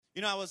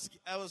You know,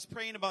 I was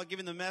praying about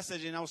giving the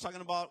message, and I was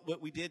talking about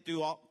what we did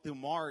through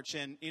March.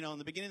 And you know, in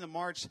the beginning of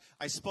March,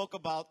 I spoke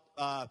about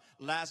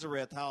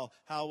Lazarus, how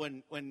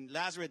when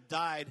Lazarus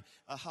died,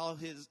 how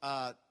his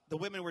the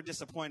women were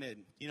disappointed.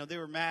 You know, they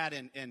were mad,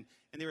 and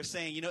they were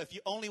saying, you know, if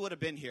you only would have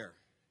been here,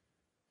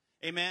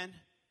 amen.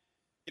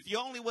 If you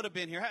only would have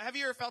been here. Have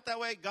you ever felt that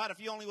way? God,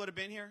 if you only would have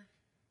been here.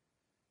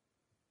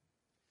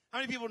 How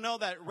many people know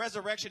that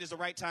resurrection is the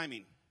right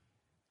timing?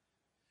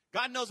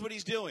 God knows what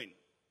he's doing.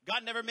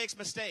 God never makes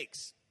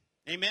mistakes.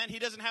 Amen? He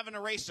doesn't have an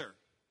eraser.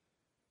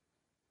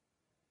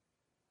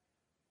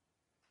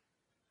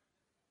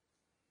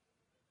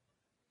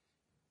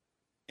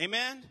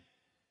 Amen?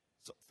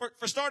 So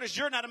for starters,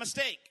 you're not a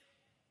mistake.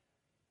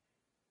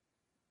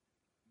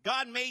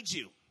 God made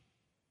you.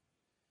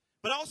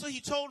 But also he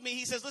told me,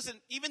 he says, listen,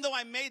 even though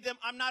I made them,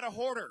 I'm not a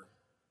hoarder.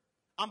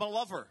 I'm a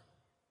lover.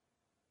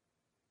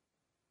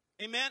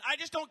 Amen? I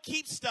just don't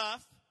keep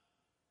stuff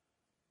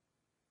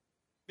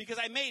because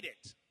I made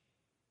it.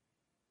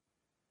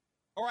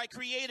 Or I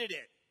created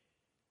it.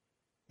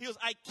 He goes,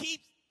 I keep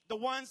the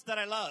ones that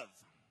I love.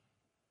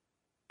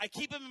 I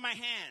keep them in my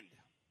hand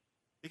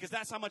because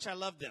that's how much I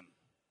love them.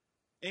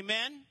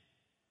 Amen?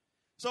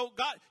 So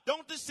God,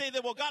 don't just say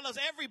that, well, God loves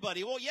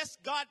everybody. Well, yes,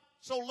 God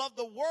so loved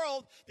the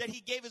world that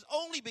he gave his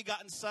only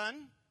begotten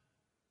son,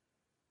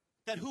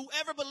 that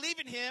whoever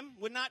believed in him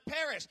would not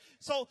perish.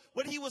 So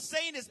what he was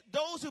saying is,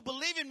 those who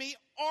believe in me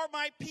are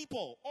my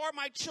people, are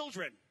my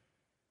children.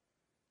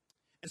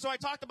 And so I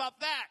talked about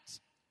that.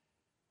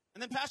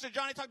 And then Pastor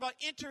Johnny talked about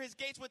enter his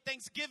gates with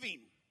thanksgiving.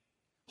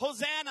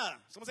 Hosanna.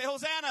 Someone say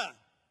Hosanna.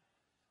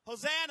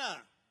 Hosanna.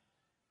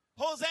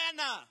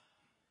 Hosanna.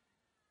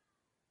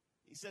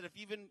 He said, if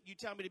even you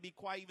tell me to be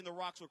quiet, even the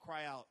rocks will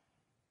cry out.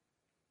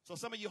 So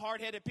some of you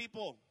hard-headed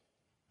people,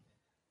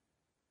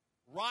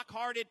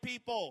 rock-hearted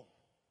people,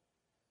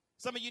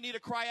 some of you need to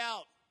cry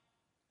out.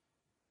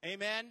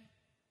 Amen.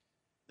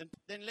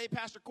 Then lay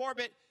Pastor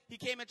Corbett, he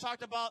came and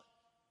talked about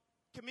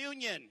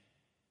communion,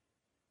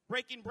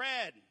 breaking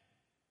bread.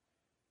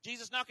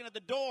 Jesus knocking at the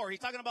door. He's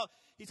talking about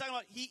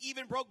he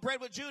even broke bread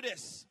with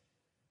Judas.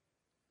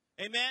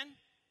 Amen.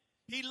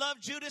 He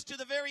loved Judas to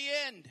the very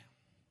end.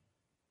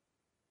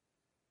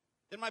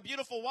 Then my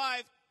beautiful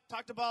wife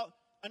talked about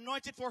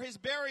anointed for his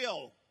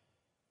burial.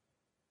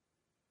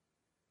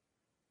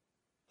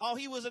 How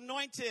he was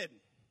anointed.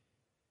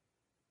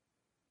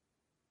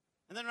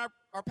 And then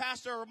our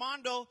pastor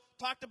Armando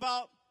talked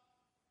about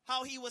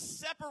how he was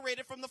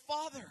separated from the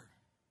Father.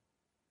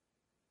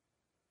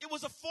 It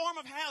was a form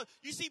of hell.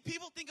 You see,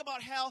 people think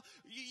about hell.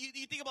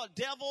 You think about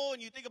devil,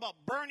 and you think about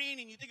burning,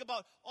 and you think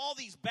about all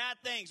these bad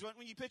things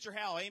when you picture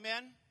hell.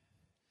 Amen?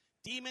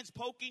 Demons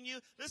poking you.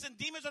 Listen,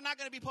 demons are not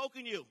going to be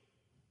poking you.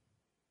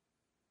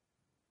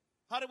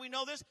 How do we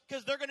know this?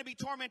 Because they're going to be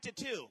tormented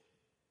too.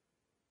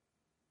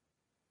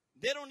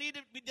 They don't need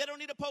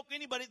to poke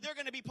anybody. They're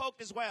going to be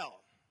poked as well.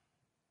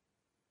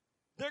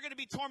 They're going to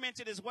be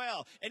tormented as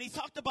well. And he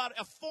talked about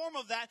a form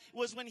of that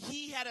was when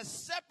he had to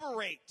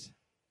separate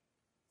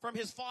from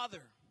his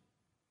Father.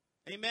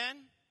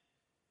 Amen?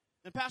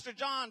 And Pastor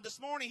John, this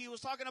morning, he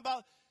was talking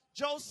about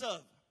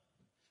Joseph,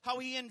 how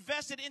he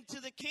invested into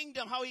the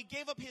kingdom, how he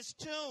gave up his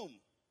tomb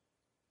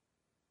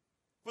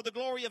for the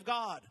glory of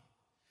God.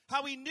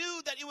 How he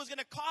knew that it was going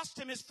to cost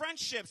him his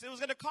friendships. It was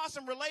going to cost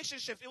him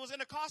relationships. It was going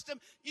to cost him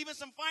even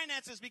some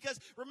finances. Because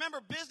remember,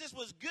 business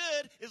was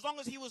good as long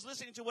as he was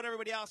listening to what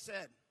everybody else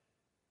said.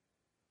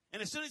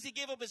 And as soon as he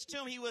gave up his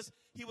tomb, he was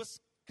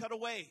cut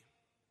away.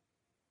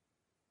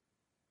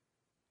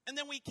 And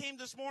then we came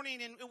this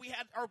morning and we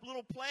had our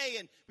little play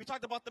and we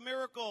talked about the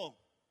miracle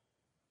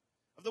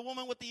of the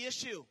woman with the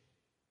issue.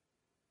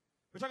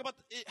 We talked about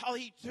how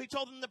he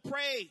told them to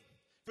pray,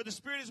 for the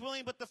spirit is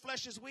willing but the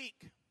flesh is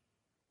weak.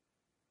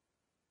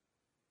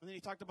 And then he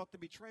talked about the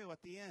betrayal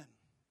at the end,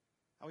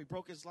 how he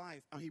broke his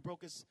life, how he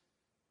broke his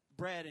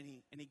bread and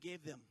he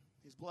gave them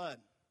his blood.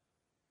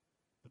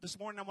 But this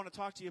morning I want to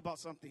talk to you about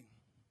something.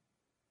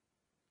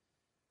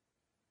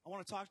 I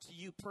want to talk to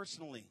you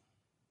personally.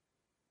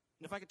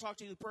 And if I could talk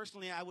to you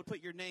personally, I would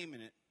put your name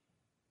in it.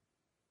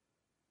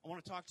 I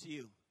want to talk to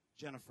you,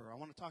 Jennifer. I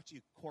want to talk to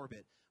you,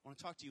 Corbett. I want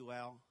to talk to you,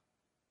 Al.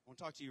 I want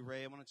to talk to you,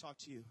 Ray. I want to talk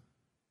to you,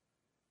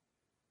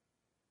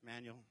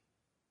 Manuel,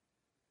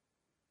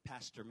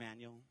 Pastor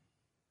Manuel.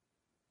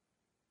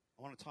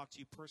 I want to talk to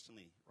you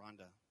personally,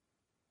 Rhonda.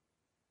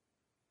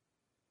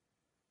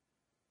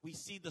 We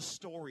see the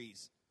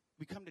stories.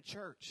 We come to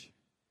church.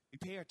 We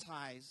pay our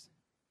tithes.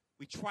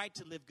 We try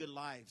to live good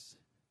lives.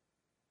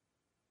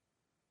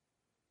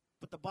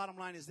 But the bottom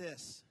line is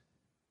this.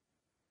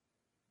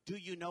 Do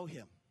you know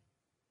him?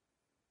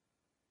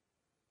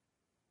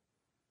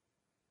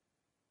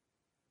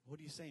 What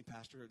are you saying,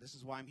 Pastor? This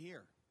is why I'm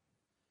here.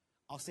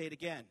 I'll say it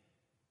again.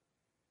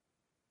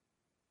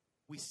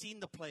 We've seen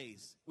the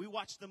plays. We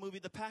watched the movie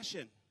The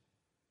Passion.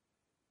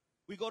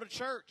 We go to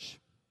church.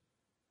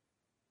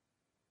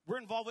 We're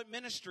involved with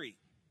ministry.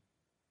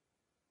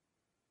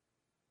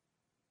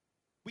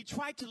 We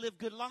try to live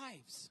good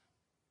lives.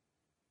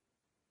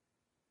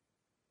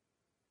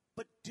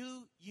 But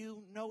do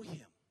you know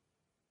him?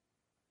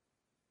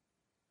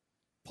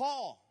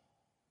 Paul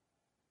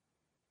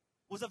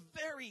was a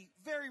very,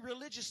 very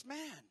religious man.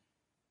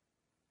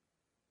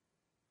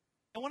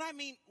 And when I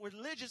mean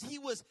religious, he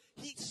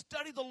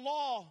studied the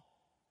law.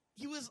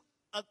 He was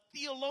a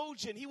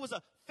theologian. He was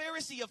a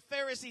Pharisee of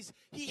Pharisees.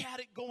 He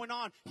had it going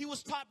on. He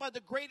was taught by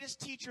the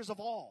greatest teachers of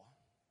all.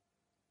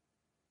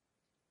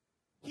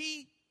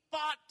 He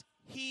thought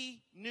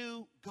he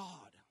knew God.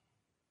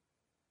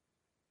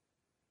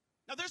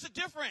 Now there's a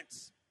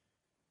difference.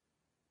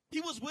 He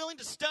was willing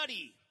to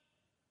study.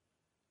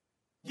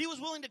 He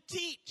was willing to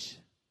teach.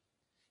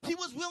 He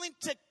was willing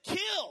to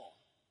kill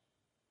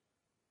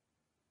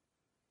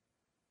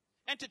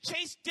and to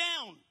chase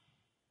down.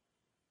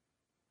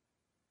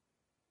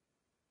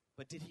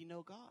 But did he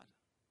know God?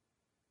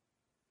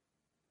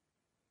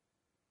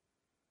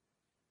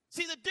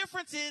 See, the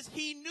difference is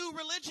he knew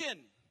religion,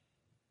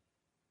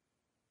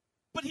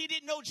 but he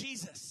didn't know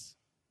Jesus.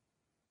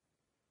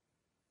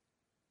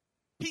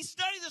 He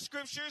studied the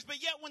scriptures,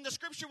 but yet when the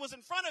scripture was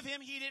in front of him,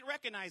 he didn't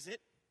recognize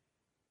it.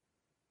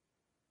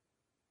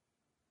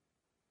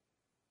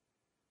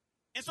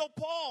 And so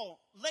Paul,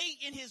 late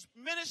in his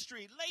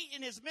ministry,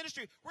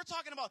 we're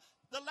talking about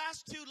the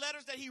last two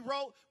letters that he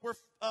wrote were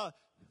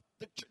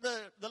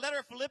the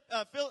letter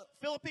of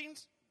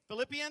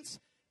Philippians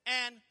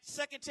and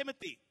 2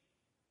 Timothy.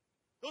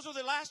 Those were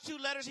the last two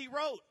letters he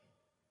wrote.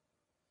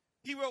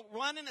 He wrote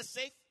one in a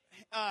safe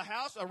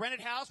house, a rented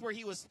house where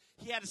he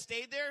had to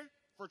stay there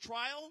for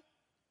trial.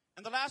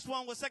 And the last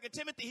one was 2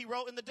 Timothy he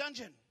wrote in the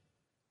dungeon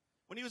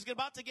when he was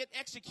about to get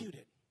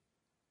executed.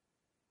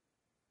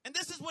 And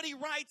this is what he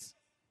writes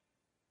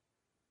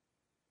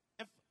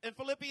in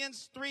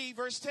Philippians 3,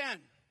 verse 10.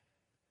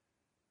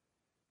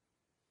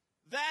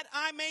 That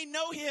I may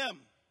know him.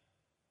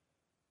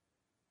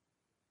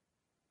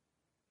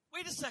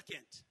 Wait a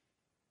second.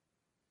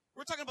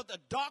 We're talking about the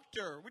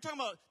doctor. We're talking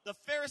about the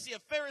Pharisee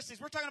of Pharisees.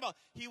 We're talking about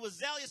he was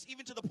zealous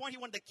even to the point he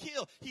wanted to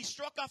kill. He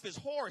struck off his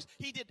horse.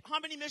 He did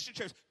how many mission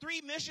trips? 3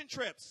 mission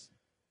trips.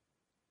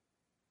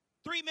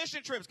 3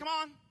 mission trips. Come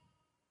on.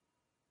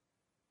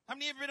 How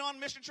many of you have been on a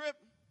mission trip?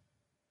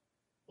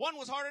 One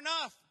was hard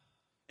enough.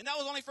 And that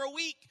was only for a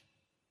week.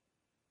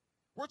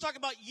 We're talking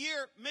about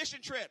year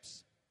mission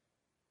trips.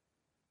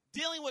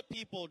 Dealing with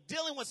people,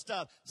 dealing with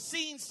stuff,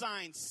 seeing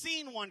signs,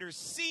 seeing wonders,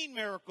 seeing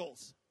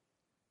miracles.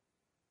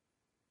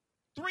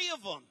 3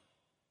 of them.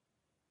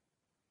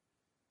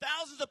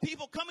 Thousands of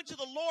people coming to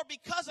the Lord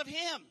because of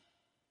him.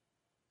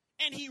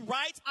 And he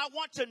writes, I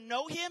want to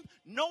know him,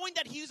 knowing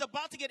that he's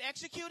about to get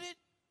executed.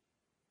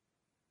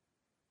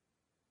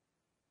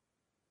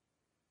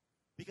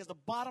 Because the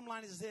bottom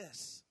line is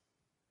this.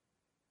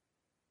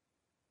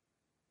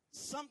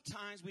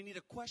 Sometimes we need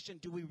to question,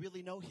 do we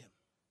really know him?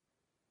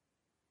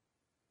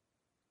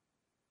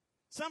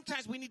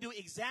 Sometimes we need to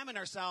examine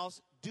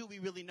ourselves, do we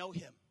really know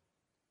him?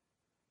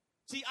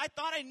 See, I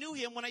thought I knew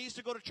him when I used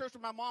to go to church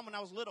with my mom when I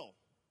was little.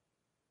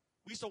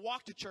 We used to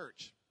walk to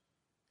church.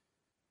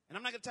 And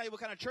I'm not going to tell you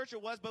what kind of church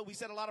it was, but we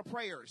said a lot of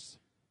prayers.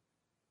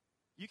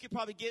 You can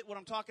probably get what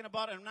I'm talking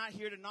about. I'm not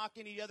here to knock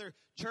any other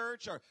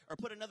church or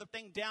put another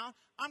thing down.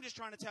 I'm just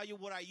trying to tell you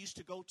what I used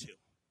to go to.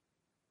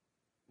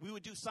 We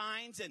would do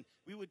signs and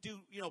we would do,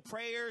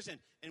 prayers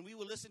and we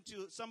would listen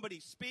to somebody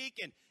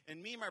speak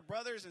and me and my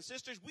brothers and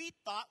sisters, we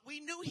thought we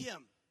knew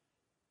him.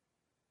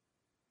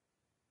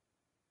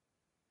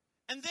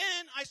 And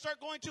then I start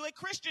going to a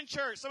Christian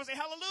church. Someone say,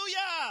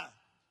 hallelujah.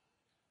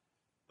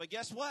 But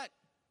guess what?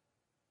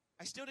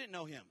 I still didn't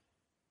know him.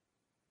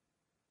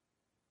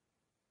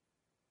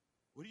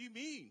 What do you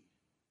mean?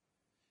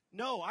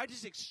 No, I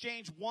just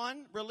exchanged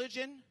one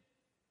religion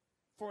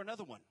for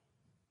another one.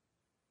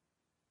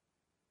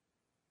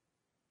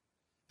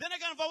 Then I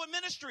got involved with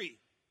ministry.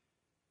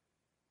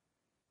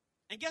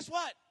 And guess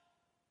what?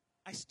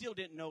 I still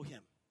didn't know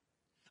him.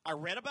 I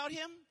read about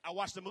him. I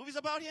watched the movies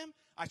about him.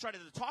 I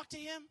started to talk to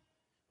him.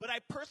 But I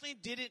personally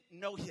didn't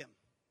know him.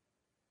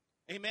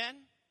 Amen?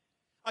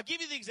 I'll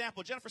give you the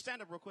example. Jennifer,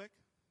 stand up real quick.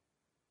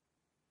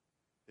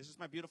 This is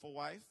my beautiful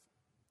wife,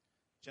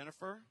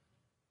 Jennifer.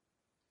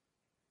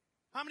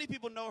 How many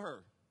people know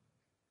her?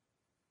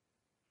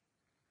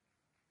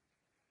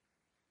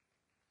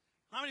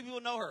 How many people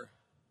know her?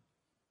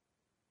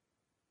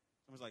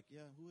 Someone's like,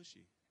 yeah, who is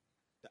she?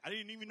 I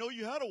didn't even know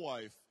you had a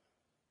wife.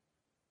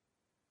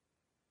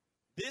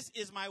 This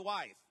is my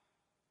wife.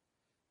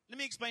 Let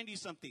me explain to you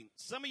something.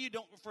 Some of you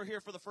for here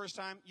for the first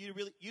time.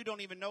 You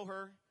don't even know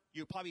her.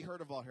 You probably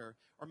heard about her,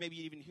 or maybe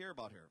you even hear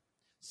about her.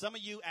 Some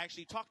of you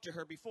actually talked to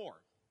her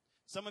before.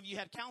 Some of you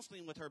had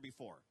counseling with her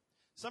before.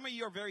 Some of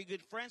you are very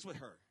good friends with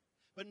her.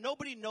 But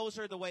nobody knows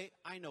her the way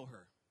I know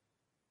her.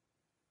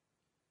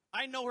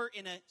 I know her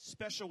in a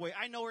special way.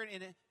 I know her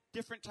in a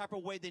different type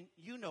of way than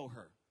you know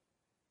her.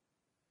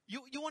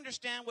 You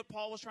understand what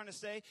Paul was trying to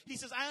say? He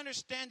says, I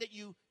understand that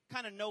you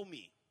kind of know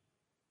me.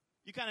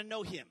 You kind of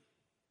know him.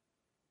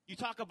 You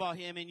talk about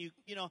him and you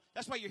know,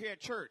 that's why you're here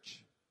at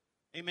church.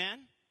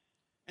 Amen?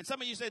 And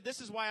some of you say, this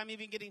is why I'm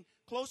even getting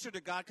closer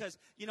to God because,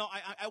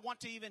 I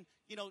want to even,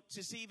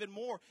 to see even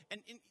more.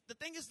 And the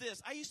thing is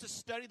this, I used to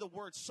study the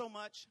word so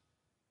much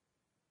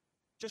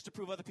just to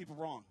prove other people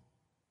wrong.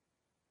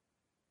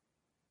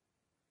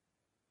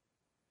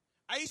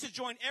 I used to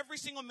join every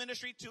single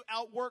ministry to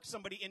outwork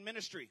somebody in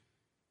ministry.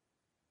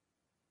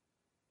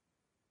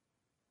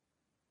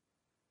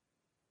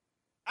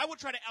 I would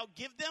try to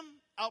outgive them,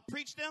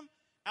 outpreach them,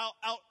 out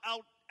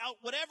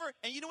whatever.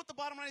 And you know what the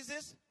bottom line is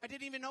this? I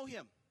didn't even know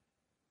him.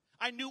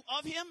 I knew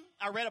of him.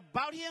 I read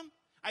about him.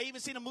 I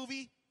even seen a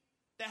movie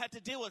that had to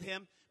deal with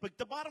him. But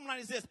the bottom line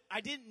is this.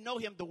 I didn't know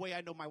him the way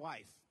I know my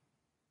wife.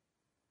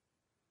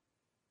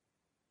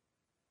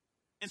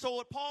 And so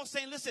what Paul's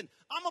saying, listen,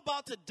 I'm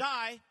about to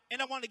die,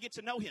 and I want to get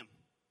to know him.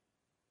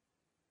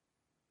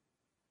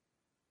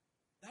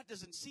 That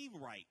doesn't seem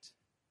right.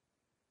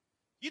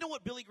 You know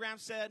what Billy Graham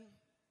said?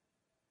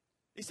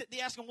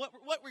 They asked him, what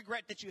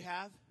regret did you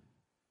have?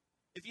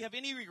 If you have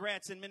any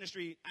regrets in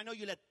ministry, I know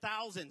you led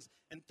thousands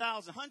and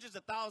thousands, hundreds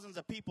of thousands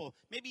of people,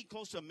 maybe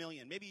close to 1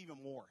 million, maybe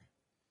even more,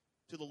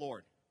 to the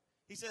Lord.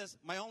 He says,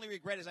 my only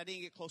regret is I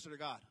didn't get closer to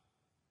God.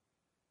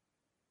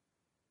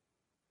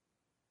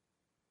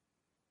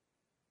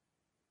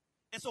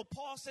 And so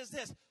Paul says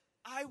this,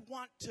 I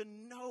want to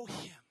know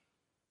him.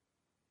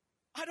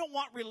 I don't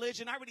want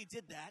religion. I already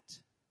did that.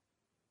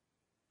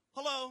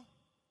 Hello?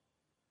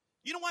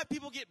 You know why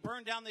people get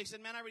burned down? They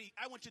said, man,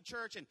 I went to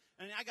church and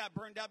I got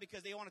burned out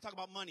because they want to talk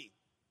about money.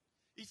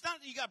 It's not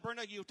that you got burned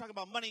out, you were talking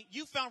about money.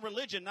 You found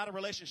religion, not a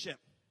relationship.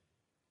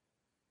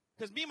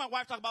 Because me and my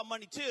wife talk about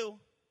money too,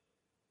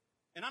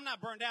 and I'm not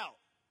burned out.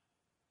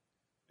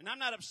 And I'm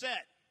not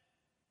upset.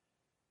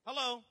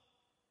 Hello?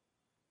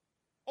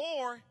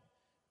 Or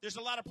there's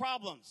a lot of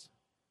problems.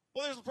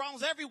 Well, there's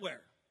problems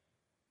everywhere.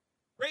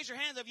 Raise your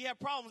hands if you have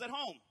problems at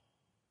home.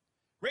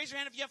 Raise your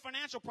hand if you have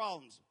financial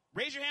problems.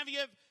 Raise your hand if you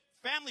have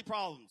family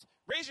problems.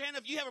 Raise your hand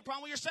if you have a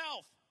problem with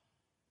yourself.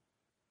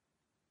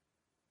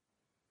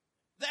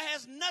 That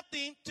has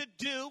nothing to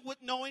do with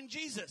knowing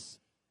Jesus.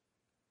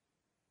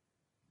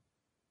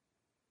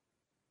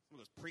 Some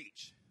of us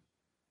preach.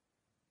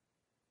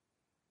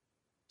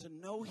 To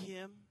know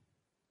him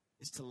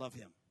is to love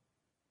him.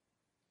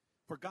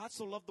 For God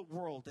so loved the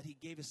world that he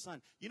gave his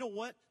son. You know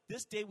what?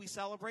 This day we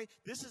celebrate,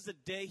 this is the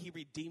day he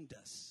redeemed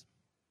us.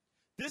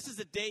 This is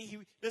the day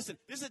this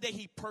is the day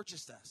he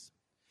purchased us.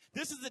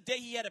 This is the day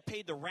he had to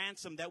pay the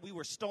ransom that we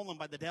were stolen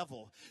by the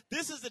devil.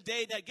 This is the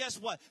day that, guess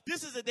what?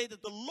 This is the day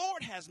that the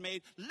Lord has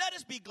made. Let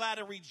us be glad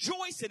and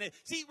rejoice in it.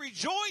 See,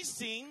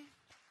 rejoicing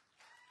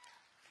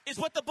is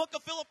what the book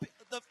of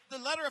the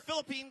letter of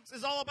Philippines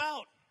is all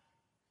about.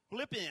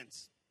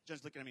 Philippians.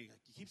 Just looking at me,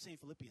 you keep saying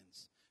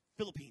Philippians.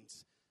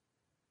 Philippines.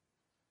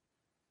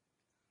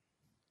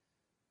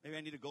 Maybe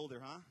I need to go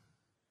there, huh?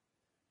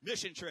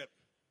 Mission trip.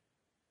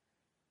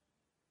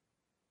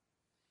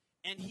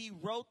 And he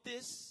wrote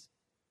this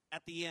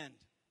at the end.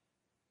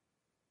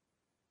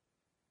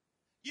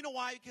 You know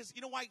why? Because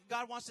you know why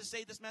God wants to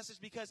say this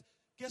message? Because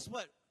guess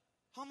what?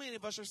 How many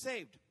of us are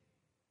saved?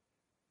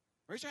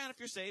 Raise your hand if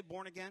you're saved,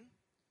 born again.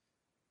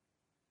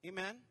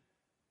 Amen.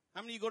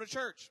 How many of you go to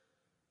church?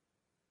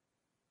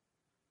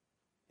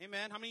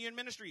 Amen. How many of you in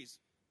ministries?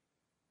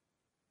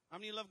 How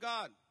many of you love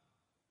God?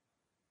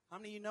 How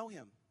many of you know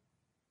him?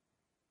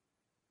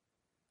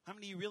 How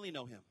many of you really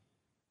know him?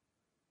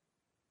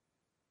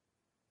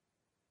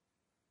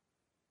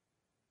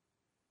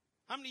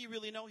 How many of you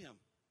really know him?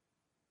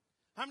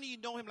 How many of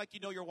you know him like you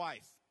know your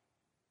wife?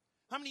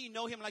 How many of you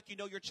know him like you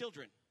know your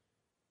children?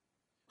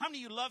 How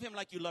many of you love him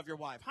like you love your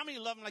wife? How many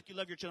of you love him like you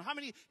love your children? How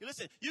many,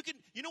 listen,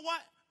 you know what?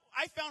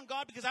 I found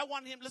God because I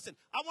wanted him, listen,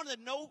 I wanted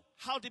to know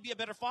how to be a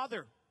better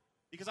father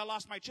because I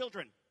lost my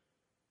children.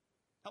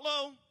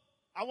 Hello?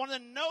 I wanted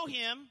to know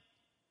him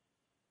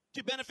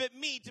to benefit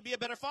me to be a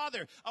better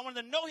father. I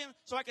wanted to know him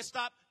so I could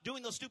stop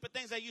doing those stupid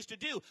things I used to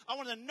do. I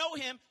wanted to know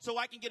him so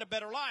I can get a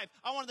better life.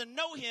 I wanted to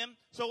know him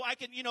so I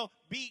can,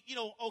 be,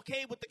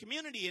 okay with the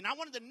community. And I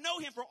wanted to know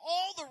him for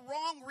all the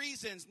wrong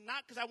reasons,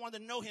 not because I wanted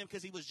to know him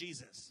because he was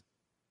Jesus.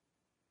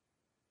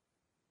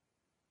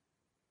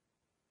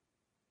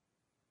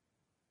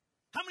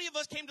 How many of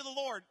us came to the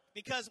Lord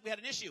because we had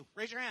an issue?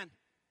 Raise your hand.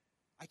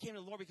 I came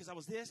to the Lord because I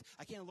was this.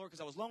 I came to the Lord because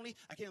I was lonely.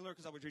 I came to the Lord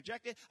because I was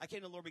rejected. I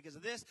came to the Lord because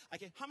of this.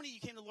 How many of you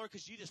came to the Lord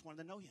because you just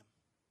wanted to know him?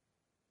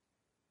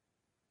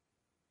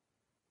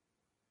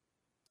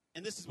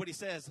 And this is what he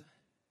says,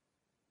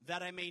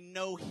 that I may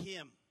know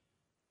him.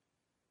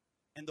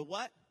 And the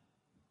what?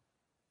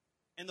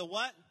 And the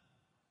what?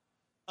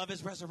 Of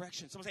his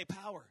resurrection. Someone say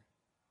power.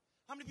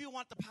 How many of you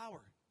want the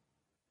power?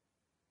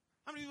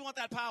 How many of you want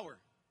that power?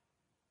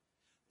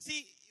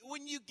 See,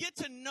 when you get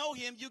to know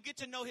him, you get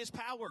to know his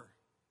power.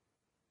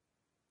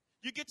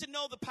 You get to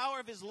know the power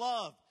of his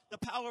love, the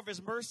power of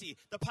his mercy,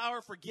 the power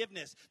of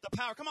forgiveness, the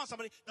power, come on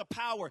somebody, the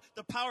power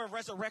of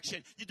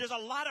resurrection. There's a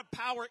lot of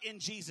power in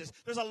Jesus.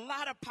 There's a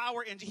lot of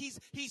power in, he's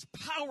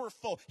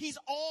powerful. He's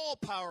all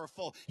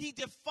powerful. He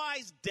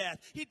defies death.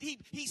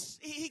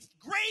 He's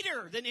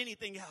greater than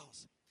anything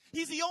else.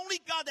 He's the only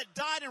God that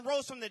died and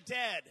rose from the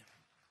dead.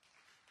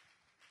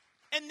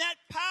 And that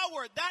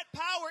power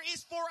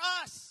is for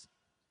us.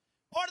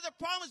 Part of the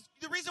problem is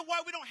the reason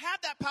why we don't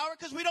have that power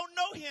because we don't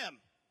know him.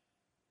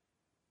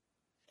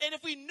 And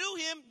if we knew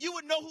him, you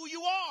would know who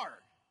you are.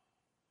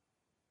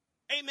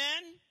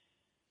 Amen?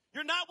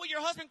 You're not what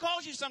your husband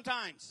calls you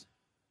sometimes.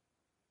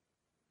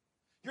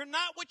 You're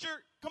not what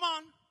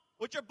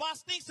what your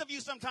boss thinks of you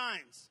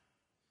sometimes.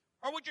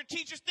 Or what your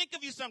teachers think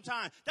of you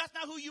sometimes. That's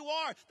not who you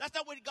are. That's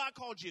not what God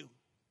called you.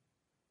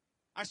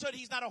 I said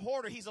he's not a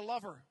hoarder, he's a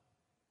lover.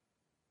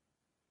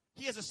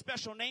 He has a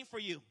special name for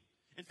you.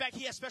 In fact,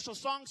 he has special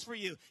songs for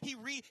you.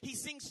 He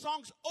sings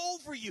songs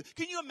over you.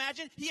 Can you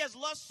imagine? He has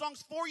love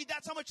songs for you.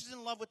 That's how much he's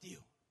in love with you.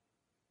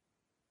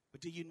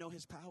 But do you know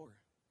his power?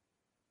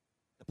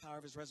 The power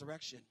of his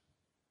resurrection.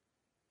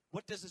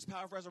 What does this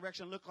power of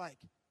resurrection look like?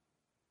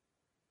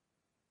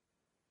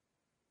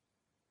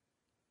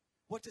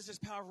 What does this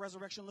power of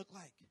resurrection look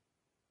like?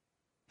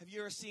 Have you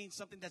ever seen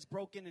something that's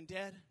broken and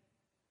dead?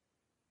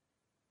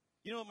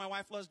 You know what my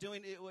wife loves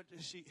doing?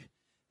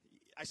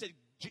 I said,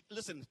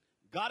 listen,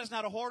 God is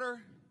not a hoarder.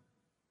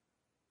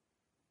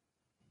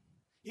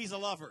 He's a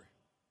lover.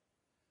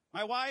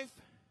 My wife,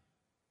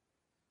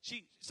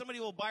 somebody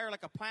will buy her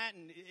like a plant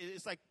and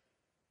it's like,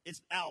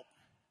 it's out.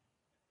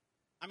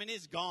 I mean,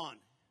 it's gone.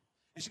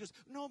 And she goes,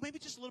 no, maybe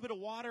just a little bit of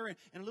water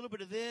and a little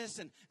bit of this,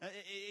 and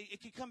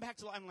it could come back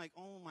to life. I'm like,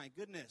 oh, my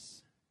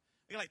goodness.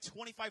 I got like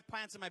 25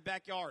 plants in my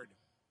backyard.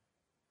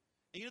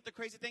 And you know what the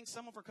crazy thing?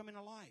 Some of them are coming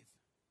alive.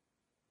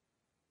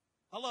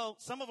 Hello,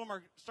 some of them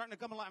are starting to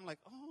come alive. I'm like,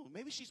 oh,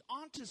 maybe she's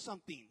onto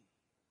something.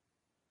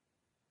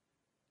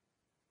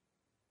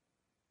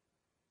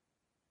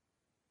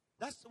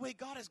 That's the way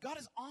God is. God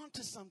is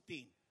onto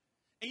something.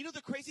 And you know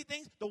the crazy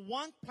thing? The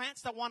one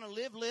plants that want to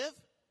live, live.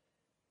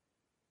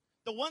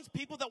 The ones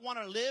people that want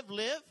to live,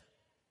 live.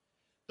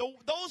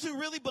 Those who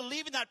really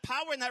believe in that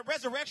power and that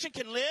resurrection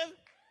can live.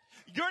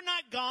 You're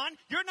not gone.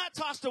 You're not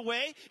tossed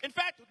away. In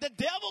fact, the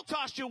devil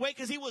tossed you away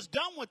because he was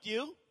done with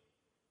you.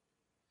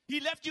 He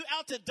left you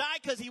out to die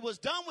because he was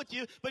done with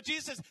you. But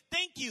Jesus says,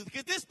 thank you,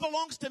 because this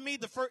belongs to me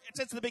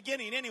since the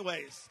beginning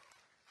anyways.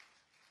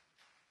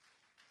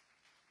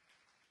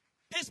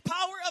 His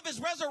power of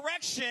his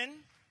resurrection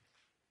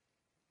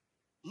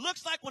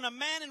looks like when a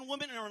man and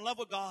woman are in love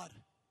with God.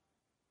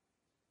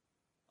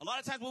 A lot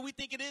of times what we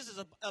think it is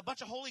a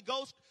bunch of Holy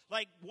Ghosts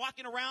like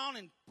walking around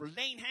and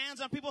laying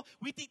hands on people.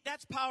 We think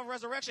that's power of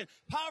resurrection.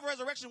 Power of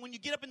resurrection when you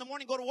get up in the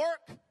morning and go to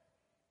work.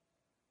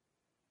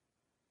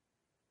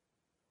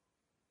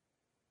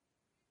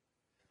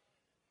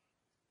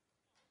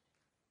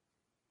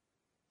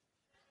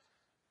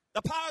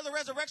 The power of the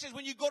resurrection is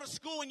when you go to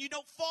school and you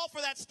don't fall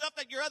for that stuff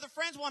that your other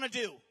friends want to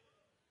do.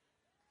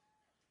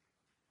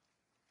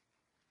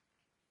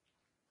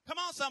 Come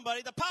on,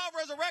 somebody. The power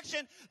of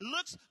resurrection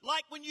looks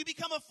like when you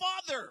become a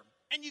father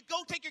and you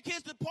go take your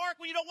kids to the park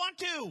when you don't want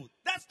to.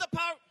 That's the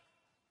power.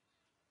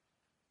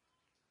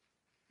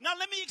 Now,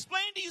 let me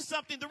explain to you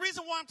something. The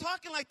reason why I'm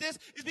talking like this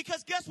is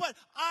because guess what?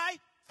 I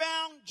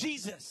found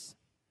Jesus.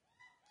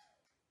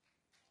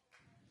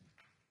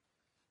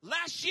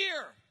 Last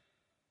year.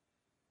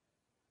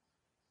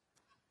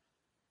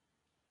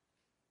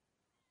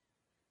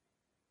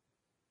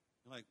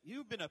 You're like,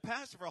 you've been a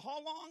pastor for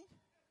how long?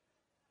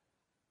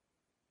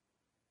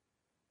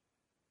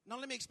 Now,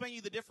 let me explain to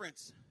you the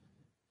difference.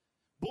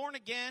 Born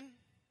again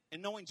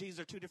and knowing Jesus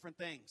are two different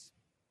things.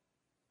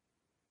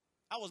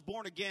 I was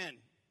born again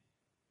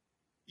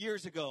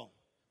years ago.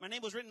 My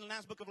name was written in the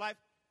Lamb's Book of Life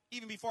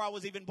even before I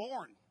was even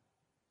born.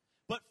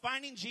 But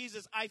finding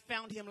Jesus, I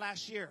found him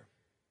last year.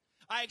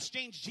 I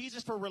exchanged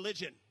Jesus for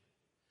religion.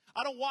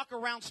 I don't walk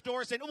around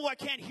stores saying, oh, I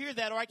can't hear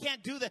that, or I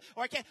can't do that,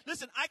 or I can't.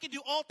 Listen, I can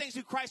do all things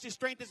through Christ who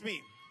strengthens me.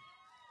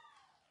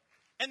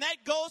 And that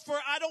goes for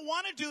I don't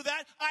want to do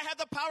that. I have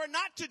the power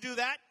not to do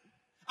that.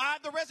 I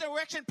have the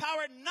resurrection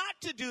power not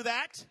to do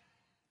that.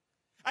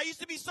 I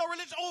used to be so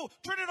religious. Oh,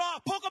 turn it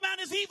off.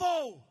 Pokemon is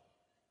evil.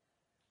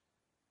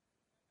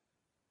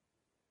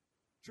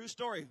 True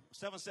story.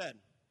 Someone said.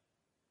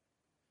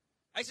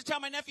 I used to tell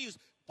my nephews,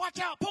 watch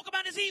out.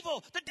 Pokemon is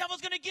evil. The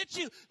devil's going to get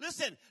you.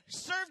 Listen,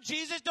 serve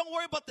Jesus. Don't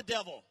worry about the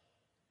devil.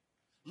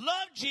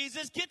 Love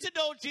Jesus. Get to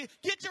know Jesus.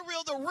 Get to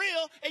the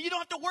real, and you don't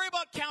have to worry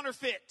about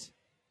counterfeit.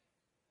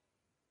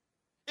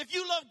 If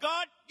you love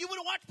God, you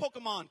wouldn't watch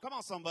Pokemon. Come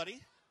on,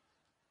 somebody.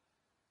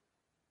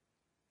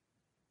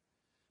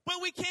 But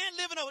we can't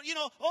live in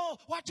oh,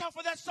 watch out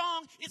for that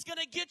song. It's going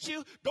to get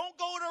you. Don't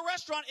go to a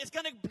restaurant. It's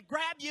going to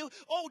grab you.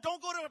 Oh,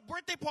 don't go to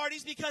birthday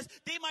parties because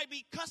they might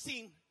be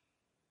cussing.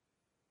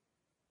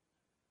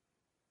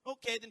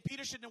 Okay, then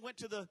Peter shouldn't have went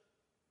to the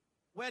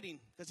wedding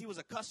because he was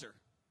a cusser.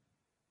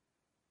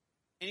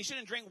 And he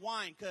shouldn't drink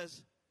wine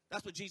because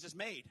that's what Jesus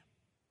made.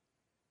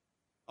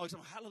 Oh, he's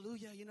saying,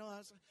 hallelujah,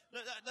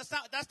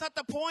 that's not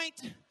the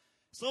point.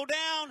 Slow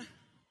down.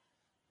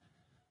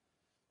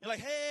 You're like,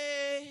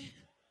 hey,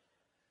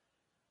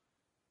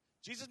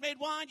 Jesus made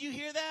wine. Do you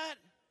hear that?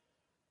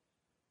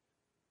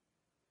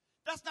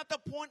 That's not the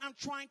point I'm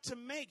trying to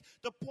make.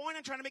 The point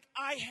I'm trying to make,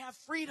 I have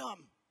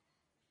freedom.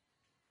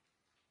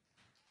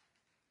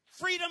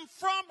 Freedom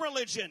from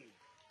religion.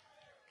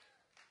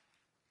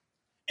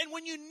 And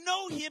when you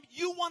know him,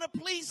 you want to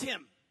please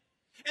him.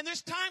 And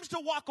there's times to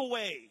walk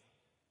away.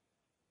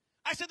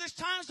 I said there's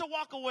times to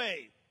walk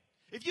away.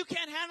 If you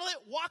can't handle it,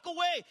 walk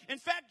away. In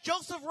fact,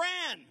 Joseph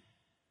ran.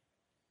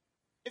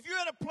 If you're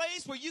at a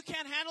place where you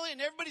can't handle it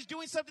and everybody's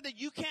doing something that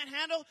you can't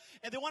handle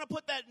and they want to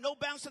put that no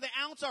bounds to the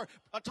ounce or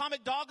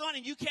atomic dog on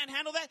and you can't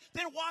handle that,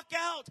 then walk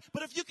out.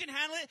 But if you can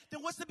handle it,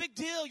 then what's the big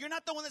deal? You're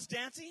not the one that's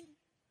dancing.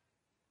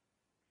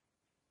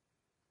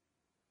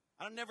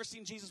 I've never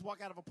seen Jesus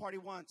walk out of a party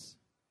once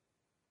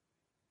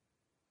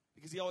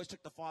because he always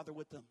took the Father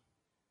with him.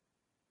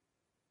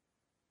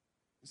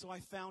 And so I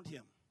found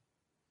him,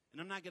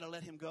 and I'm not going to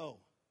let him go.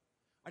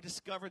 I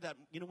discovered that,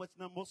 you know what's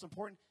most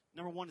important?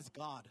 Number one is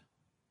God.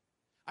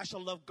 I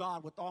shall love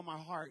God with all my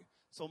heart,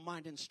 soul,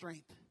 mind, and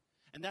strength.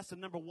 And that's the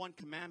number one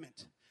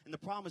commandment. And the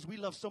problem is we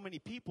love so many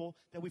people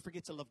that we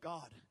forget to love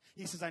God.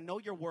 He says, I know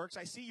your works.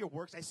 I see your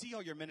works. I see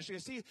all your ministry. I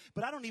see,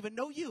 but I don't even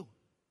know you.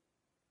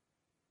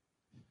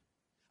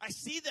 I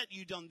see that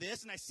you've done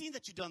this, and I see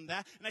that you've done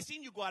that, and I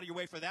seen you go out of your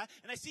way for that,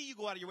 and I see you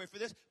go out of your way for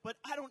this, but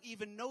I don't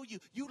even know you.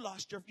 You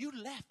left your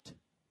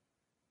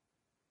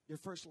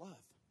first love.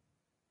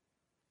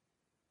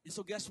 And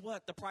so guess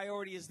what? The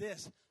priority is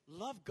this.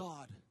 Love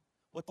God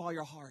with all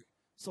your heart,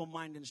 soul,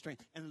 mind, and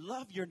strength. And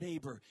love your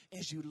neighbor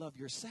as you love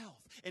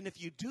yourself. And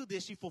if you do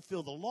this, you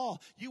fulfill the law.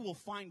 You will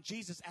find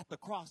Jesus at the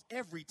cross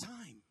every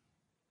time.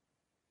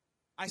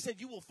 I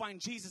said you will find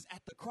Jesus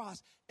at the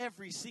cross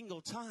every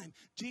single time.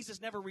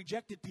 Jesus never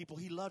rejected people.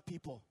 He loved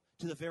people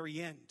to the very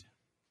end.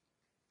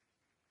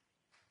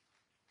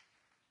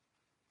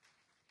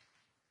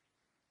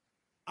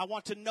 I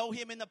want to know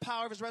him in the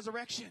power of his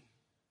resurrection.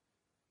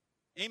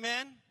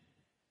 Amen.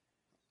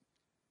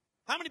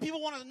 How many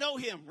people want to know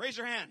him? Raise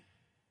your hand.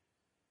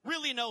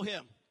 Really know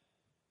him.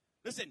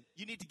 Listen,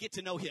 you need to get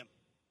to know him.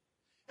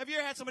 Have you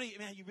ever had somebody,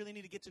 man, you really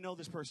need to get to know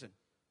this person?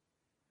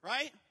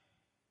 Right?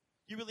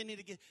 You really need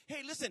to get,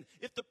 hey, listen,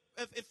 if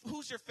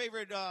who's your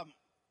favorite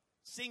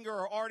singer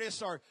or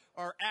artist or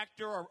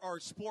actor or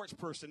sports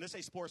person? Let's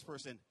say sports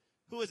person.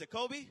 Who is it,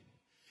 Kobe?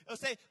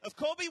 Let's say, if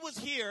Kobe was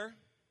here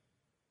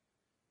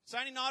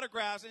signing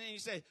autographs, and then you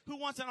say, who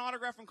wants an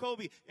autograph from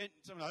Kobe? And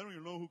someone, I don't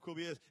even know who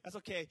Kobe is. That's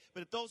okay.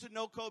 But if those who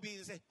know Kobe,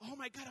 they say, oh,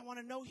 my God, I want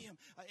to know him.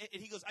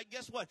 And he goes,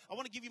 guess what? I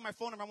want to give you my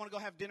phone number. I want to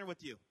go have dinner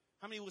with you.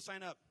 How many will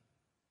sign up?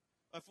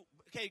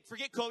 Okay,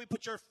 forget Kobe.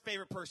 Put your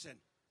favorite person.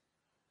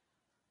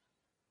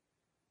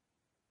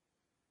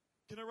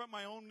 Can I write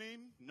my own name?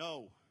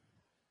 No.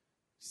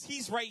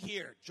 He's right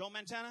here. Joe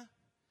Montana?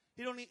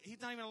 He's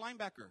not even a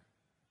linebacker.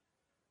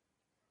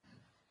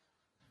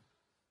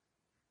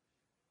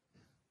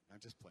 I'm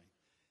just playing.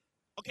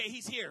 Okay,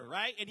 he's here,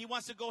 right? And he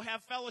wants to go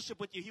have fellowship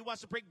with you. He wants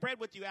to break bread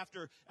with you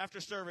after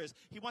service.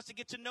 He wants to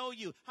get to know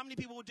you. How many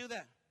people would do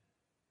that?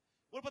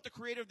 What about the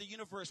creator of the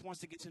universe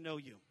wants to get to know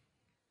you?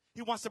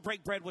 He wants to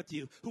break bread with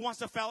you. Who wants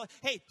to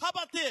Hey, how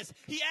about this?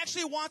 He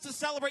actually wants to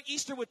celebrate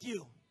Easter with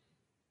you.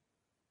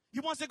 He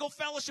wants to go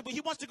fellowship with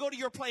you. He wants to go to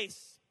your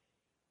place.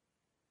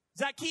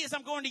 Zacchaeus,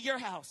 I'm going to your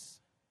house.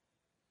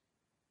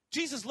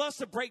 Jesus loves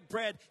to break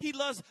bread. He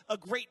loves a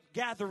great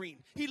gathering.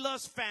 He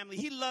loves family.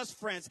 He loves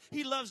friends.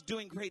 He loves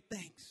doing great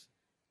things.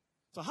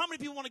 So how many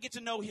people want to get to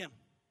know him?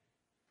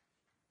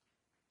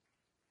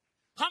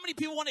 How many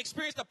people want to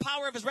experience the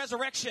power of his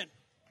resurrection?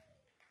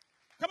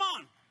 Come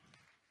on.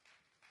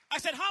 I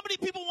said, how many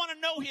people want to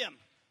know him?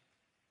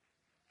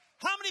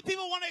 How many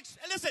people want to,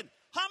 listen,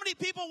 how many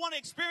people want to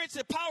experience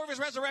the power of his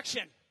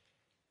resurrection?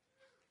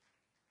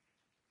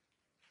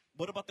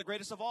 What about the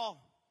greatest of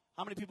all?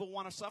 How many people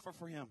want to suffer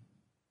for him?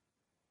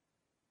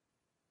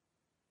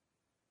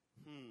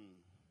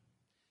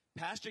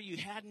 Pastor, you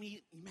had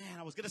me, man,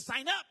 I was going to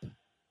sign up.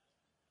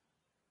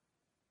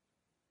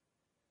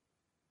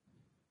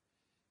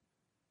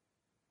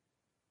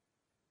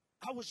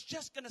 I was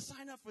just going to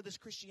sign up for this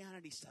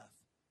Christianity stuff.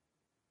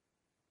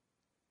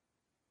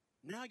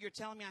 Now you're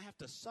telling me I have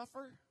to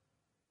suffer?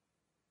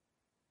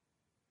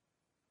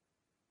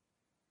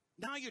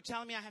 Now you're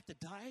telling me I have to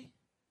die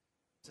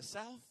to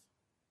self?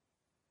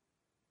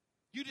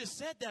 You just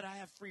said that I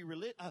have free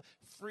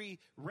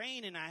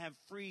reign and I have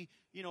free,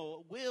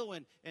 will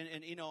and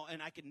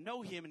I can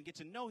know him and get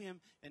to know him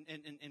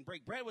and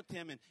break bread with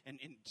him and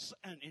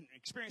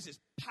experience his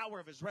power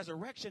of his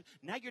resurrection.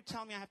 Now you're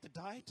telling me I have to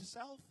die to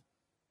self?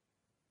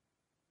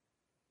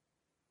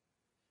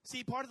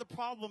 See, part of the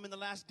problem in the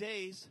last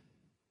days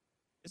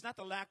is not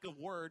the lack of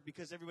word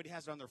because everybody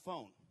has it on their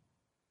phone.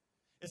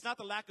 It's not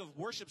the lack of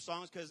worship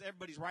songs because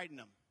everybody's writing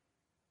them.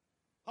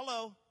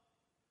 Hello.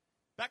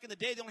 Back in the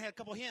day, they only had a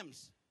couple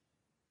hymns.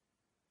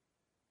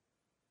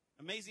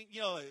 Amazing,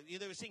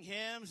 they would sing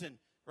hymns and,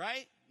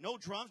 right? No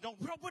drums. Don't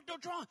put no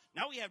drum.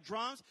 Now we have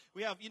drums.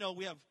 We have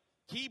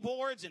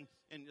keyboards and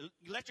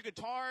electric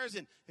guitars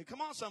and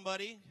come on,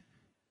 somebody.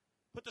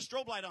 Put the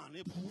strobe light on.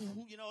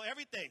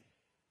 Everything.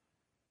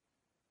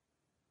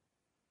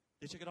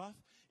 They took it off?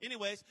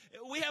 Anyways,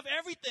 we have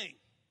everything.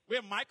 We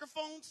have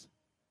microphones.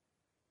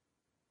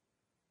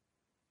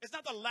 It's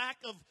not the lack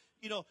of,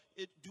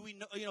 do we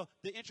know,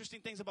 the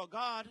interesting things about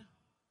God.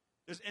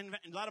 There's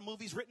a lot of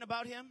movies written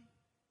about him.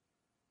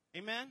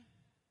 Amen?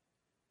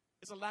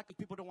 It's a lack of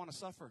people that want to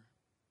suffer.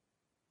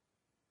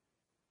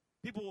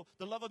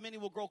 The love of many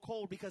will grow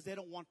cold because they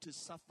don't want to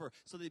suffer,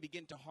 so they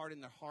begin to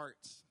harden their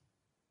hearts.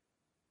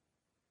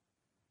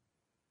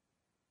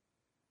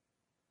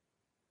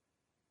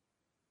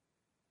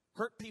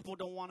 Hurt people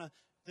don't want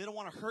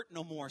to hurt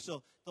no more,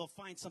 so they'll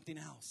find something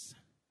else.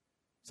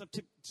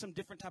 Some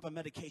different type of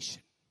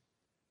medication.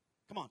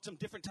 Come on, some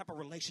different type of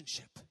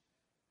relationship.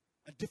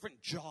 A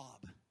different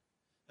job.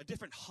 A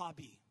different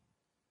hobby.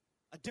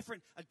 I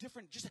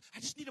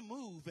just need to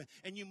move.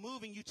 And you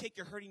move and you take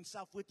your hurting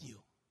self with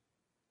you.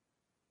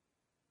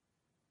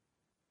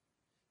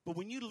 But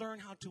when you learn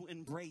how to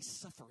embrace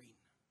suffering,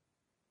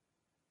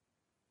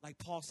 like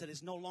Paul said,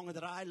 it's no longer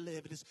that I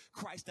live, it is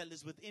Christ that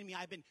lives within me.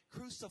 I've been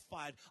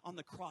crucified on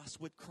the cross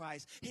with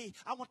Christ. Hey,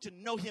 I want to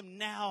know him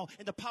now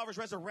in the power of his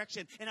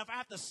resurrection. And if I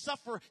have to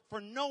suffer for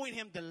knowing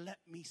him, then let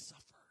me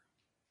suffer.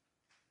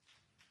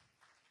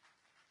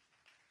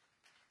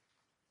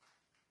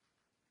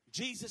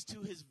 Jesus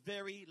to his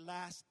very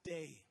last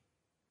day.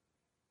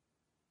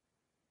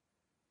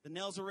 The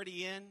nails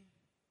already in,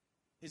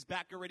 his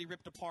back already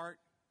ripped apart,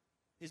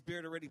 his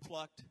beard already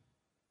plucked,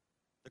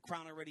 the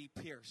crown already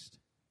pierced.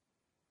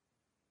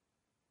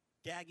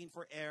 Gagging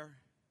for air,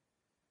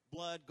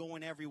 blood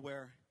going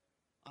everywhere,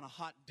 on a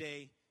hot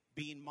day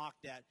being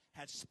mocked at,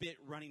 had spit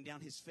running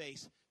down his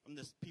face from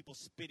the people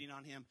spitting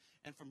on him,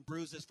 and from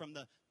bruises from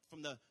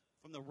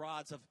the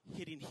rods of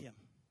hitting him.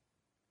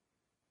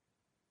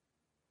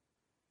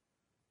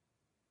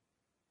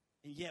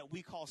 And yet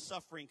we call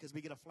suffering because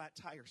we get a flat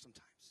tire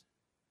sometimes.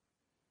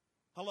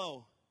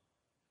 Hello,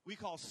 we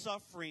call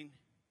suffering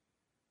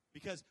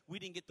because we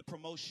didn't get the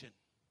promotion.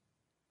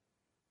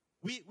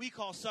 We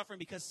call suffering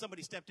because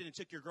somebody stepped in and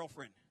took your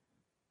girlfriend.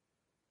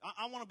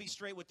 I want to be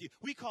straight with you.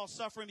 We call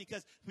suffering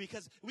because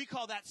we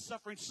call that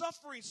suffering.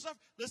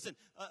 Listen,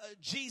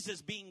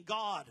 Jesus being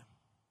God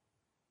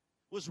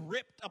was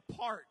ripped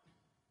apart.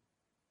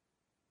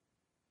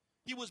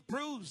 He was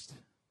bruised.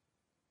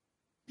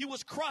 He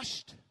was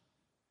crushed.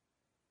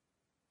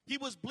 He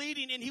was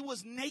bleeding and he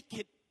was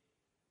naked.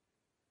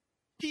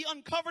 He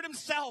uncovered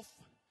himself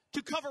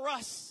to cover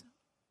us.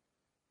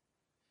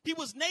 He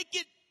was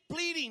naked,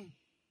 bleeding,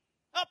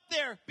 up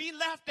there, being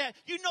laughed at.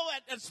 You know,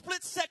 at a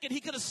split second, he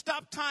could have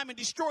stopped time and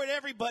destroyed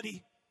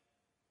everybody.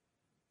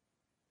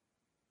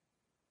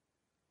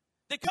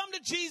 They come to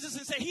Jesus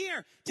and say,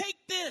 here, take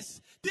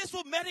this. This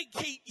will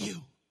medicate you.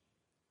 And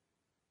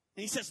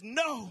he says,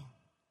 no,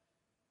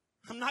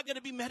 I'm not going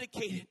to be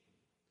medicated.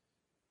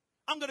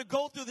 I'm going to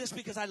go through this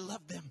because I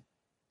love them.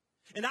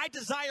 And I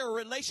desire a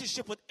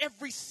relationship with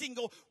every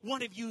single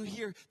one of you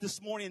here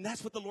this morning. And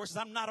that's what the Lord says.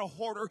 I'm not a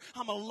hoarder.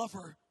 I'm a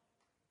lover.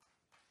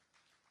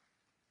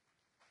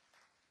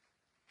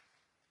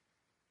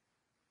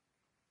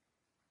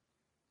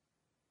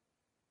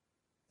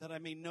 That I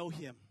may know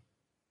him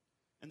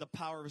and the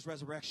power of his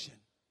resurrection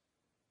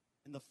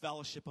and the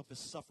fellowship of his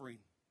suffering,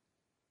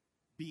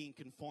 being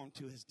conformed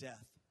to his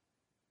death.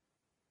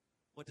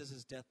 What does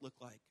his death look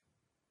like?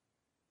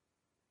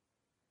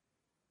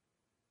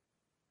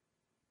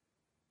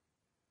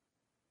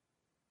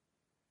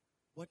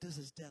 What does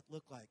his death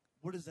look like?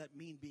 What does that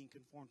mean, being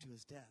conformed to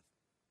his death?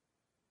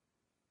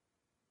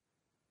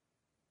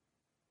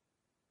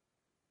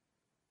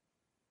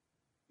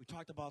 We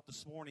talked about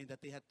this morning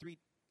that they had 3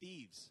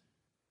 thieves.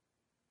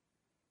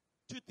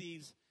 2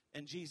 thieves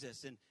and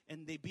Jesus.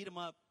 And they beat him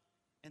up.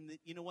 And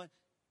you know what?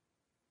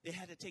 They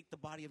had to take the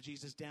body of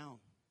Jesus down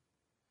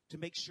to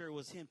make sure it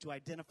was him, to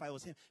identify it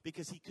was him,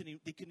 because they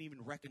couldn't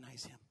even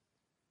recognize him.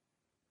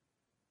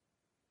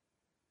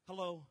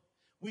 Hello?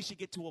 We should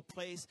get to a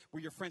place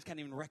where your friends can't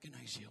even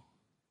recognize you.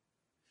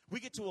 We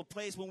get to a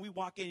place when we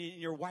walk in and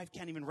your wife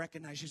can't even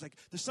recognize you. She's like,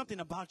 there's something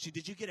about you.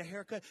 Did you get a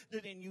haircut?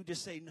 And you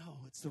just say, no,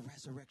 it's the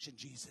resurrection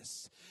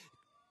Jesus.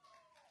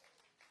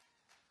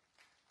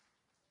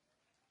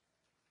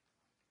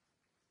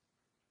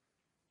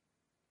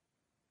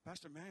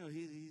 Pastor Manuel,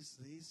 he's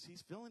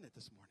feeling it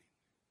this morning.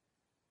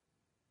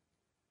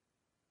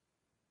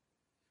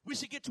 We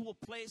should get to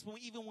a place when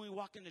even when we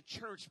walk into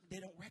church, they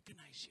don't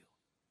recognize you.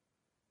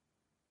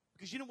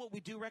 Because you know what we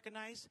do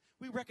recognize?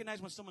 We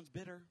recognize when someone's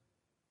bitter.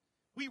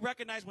 We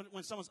recognize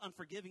when someone's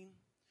unforgiving.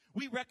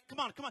 Come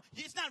on.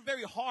 It's not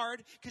very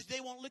hard because they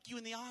won't look you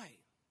in the eye.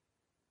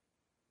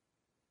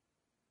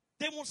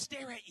 They won't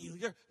stare at you.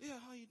 Yeah,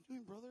 how you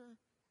doing, brother?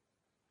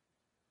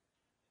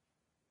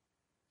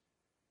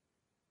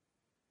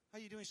 How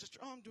you doing, sister?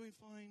 Oh, I'm doing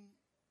fine.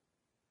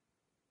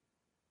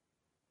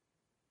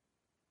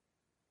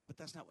 But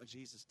that's not what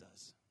Jesus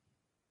does.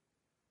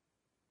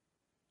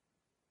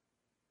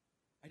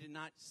 I did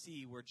not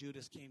see where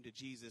Judas came to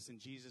Jesus and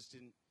Jesus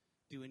didn't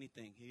do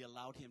anything. He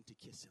allowed him to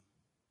kiss him.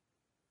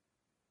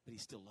 But he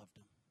still loved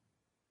him.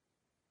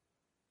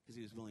 Because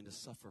he was willing to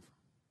suffer.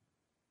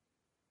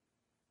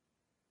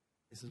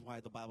 This is why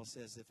the Bible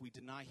says if we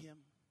deny him,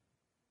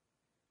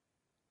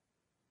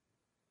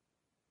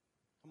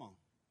 come on.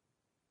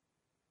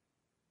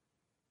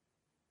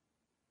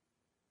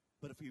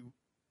 But if we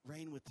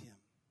reign with him,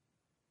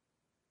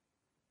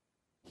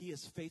 he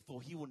is faithful.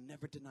 He will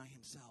never deny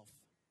himself.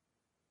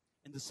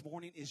 And this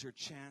morning is your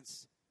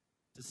chance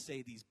to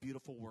say these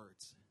beautiful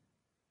words.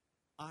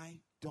 I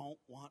don't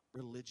want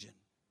religion.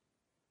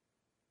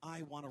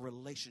 I want a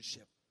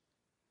relationship.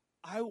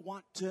 I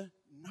want to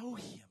know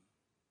him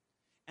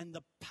and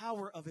the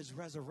power of his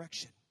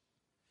resurrection.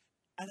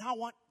 And I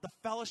want the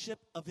fellowship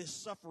of his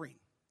suffering.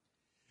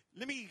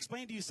 Let me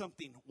explain to you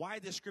something. Why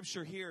this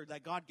scripture here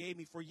that God gave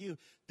me for you.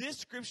 This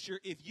scripture,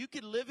 if you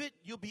can live it,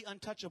 you'll be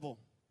untouchable.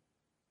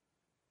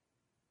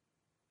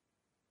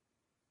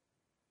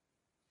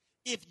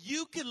 If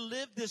you can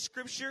live this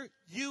scripture,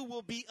 you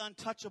will be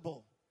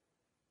untouchable.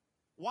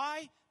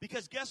 Why?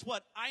 Because guess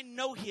what? I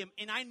know him,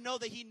 and I know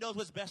that he knows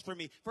what's best for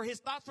me. For his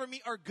thoughts for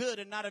me are good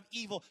and not of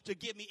evil, to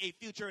give me a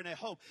future and a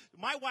hope.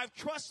 My wife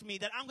trusts me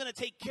that I'm going to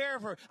take care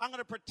of her. I'm going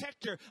to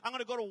protect her. I'm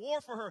going to go to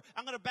war for her.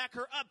 I'm going to back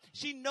her up.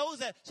 She knows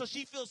that, so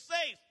she feels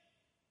safe.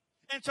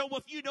 And so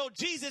if you know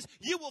Jesus,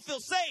 you will feel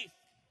safe.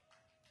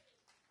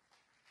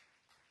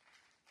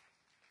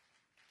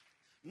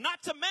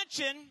 Not to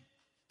mention,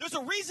 there's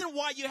a reason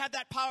why you have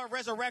that power of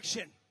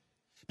resurrection.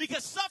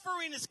 Because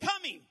suffering is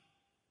coming.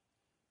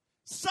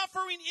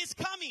 Suffering is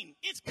coming.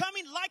 It's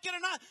coming, like it or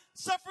not.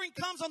 Suffering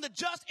comes on the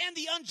just and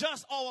the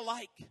unjust all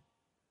alike.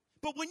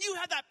 But when you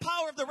have that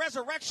power of the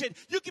resurrection,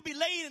 you can be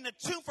laid in a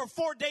tomb for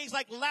 4 days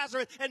like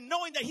Lazarus and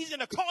knowing that he's going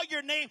to call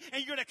your name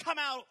and you're going to come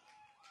out.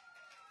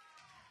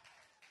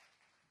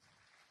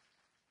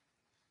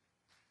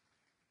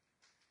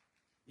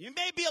 You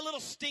may be a little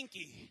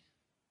stinky,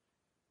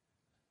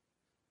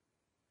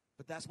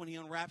 but that's when he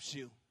unwraps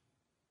you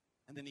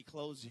and then he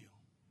clothes you.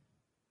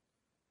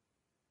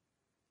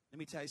 Let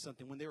me tell you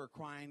something. When they were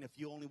crying, if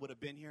you only would have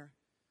been here,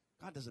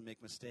 God doesn't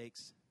make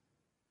mistakes.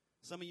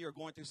 Some of you are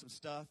going through some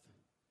stuff.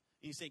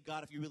 And you say,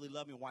 God, if you really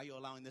love me, why are you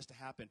allowing this to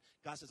happen?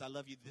 God says, I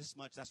love you this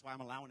much. That's why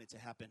I'm allowing it to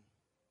happen.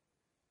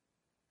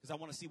 Because I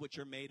want to see what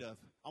you're made of.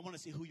 I want to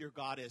see who your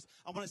God is.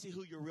 I want to see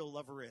who your real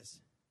lover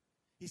is.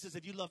 He says,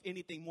 if you love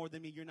anything more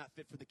than me, you're not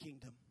fit for the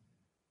kingdom.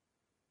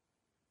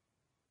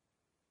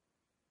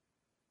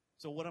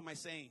 So what am I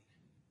saying?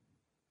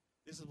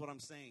 This is what I'm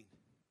saying.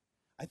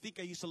 I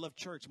think I used to love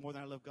church more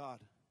than I love God.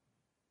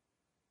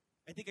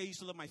 I think I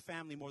used to love my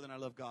family more than I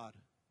love God.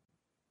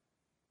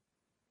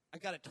 I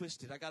got it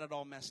twisted. I got it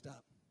all messed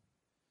up.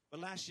 But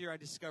last year I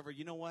discovered,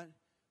 you know what?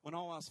 When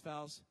all else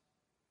fails,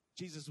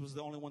 Jesus was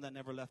the only one that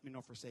never left me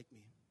nor forsake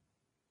me.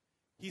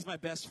 He's my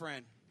best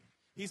friend.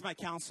 He's my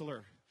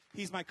counselor.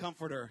 He's my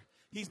comforter.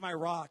 He's my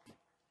rock.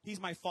 He's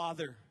my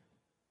father.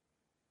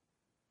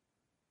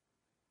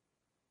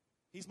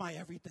 He's my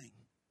everything.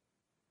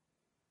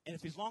 And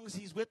if as long as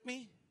he's with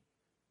me,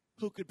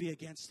 who could be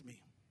against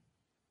me?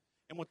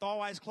 And with all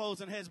eyes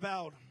closed and heads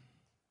bowed,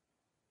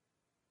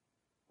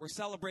 we're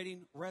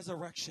celebrating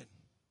resurrection.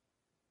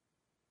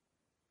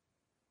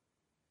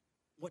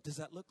 What does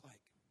that look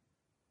like?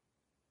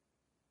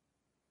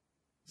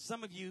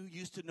 Some of you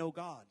used to know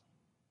God.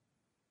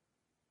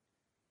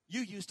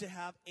 You used to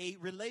have a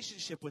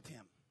relationship with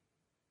him.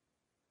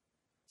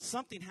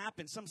 Something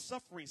happened, some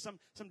suffering, some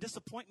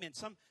disappointment,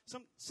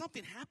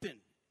 something happened.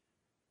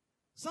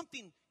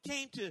 Something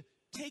came to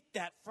take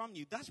that from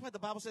you. That's why the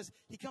Bible says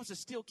he comes to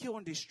steal, kill,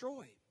 and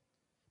destroy.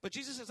 But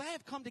Jesus says, I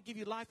have come to give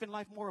you life and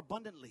life more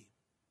abundantly.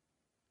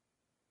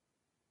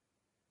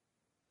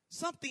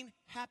 Something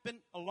happened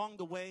along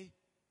the way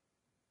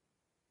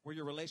where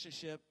your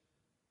relationship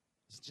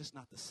is just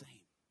not the same.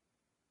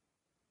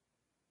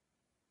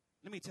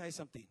 Let me tell you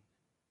something.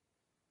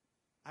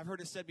 I've heard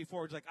it said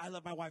before, it's like, I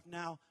love my wife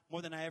now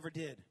more than I ever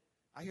did.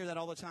 I hear that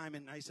all the time,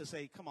 and I used to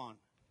say, come on.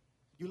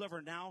 You love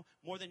her now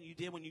more than you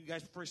did when you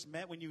guys first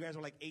met, when you guys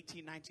were like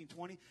 18, 19,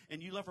 20,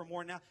 and you love her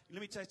more now. Let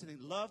me tell you something.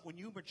 Love, when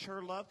you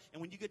mature love,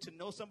 and when you get to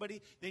know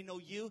somebody, they know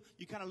you,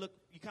 you kind of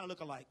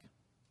look alike.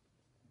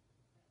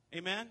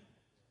 Amen?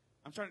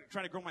 I'm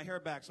trying to grow my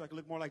hair back so I can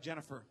look more like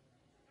Jennifer.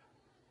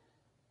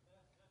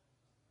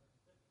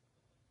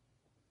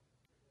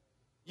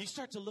 You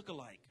start to look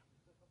alike.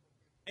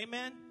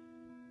 Amen?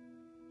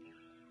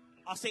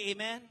 I'll say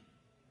amen.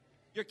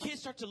 Your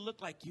kids start to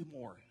look like you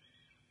more.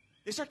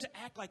 They start to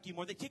act like you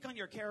more. They take on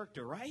your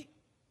character, right?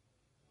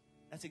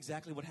 That's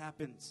exactly what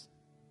happens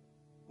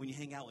when you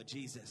hang out with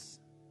Jesus.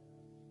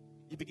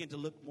 You begin to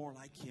look more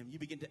like him. You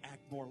begin to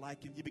act more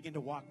like him. You begin to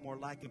walk more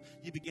like him.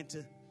 You begin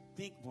to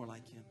think more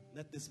like him.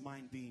 Let this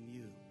mind be in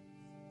you,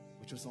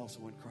 which was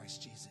also in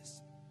Christ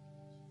Jesus,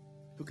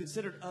 who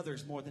considered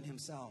others more than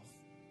himself.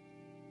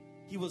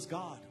 He was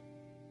God,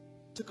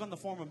 took on the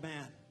form of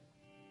man,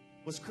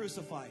 was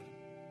crucified,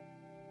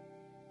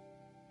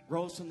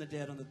 rose from the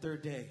dead on the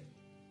third day,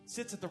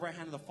 sits at the right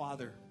hand of the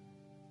Father,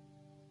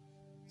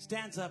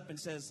 stands up and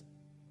says,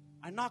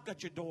 I knock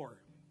at your door.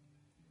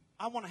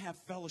 I want to have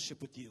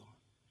fellowship with you.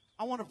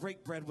 I want to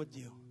break bread with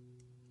you.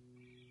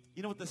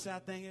 You know what the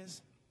sad thing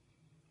is?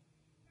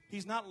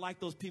 He's not like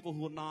those people who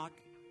will knock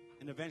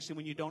and eventually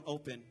when you don't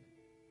open,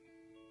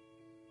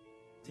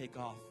 take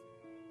off.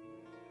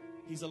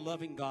 He's a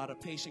loving God, a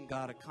patient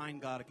God, a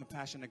kind God, a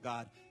compassionate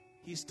God.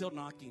 He's still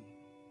knocking.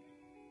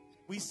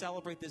 We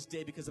celebrate this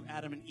day because of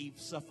Adam and Eve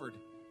suffered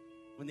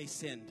when they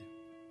sinned.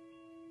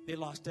 They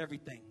lost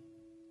everything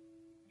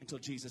until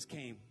Jesus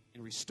came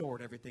and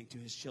restored everything to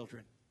his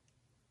children.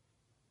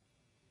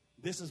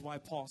 This is why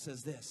Paul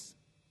says this.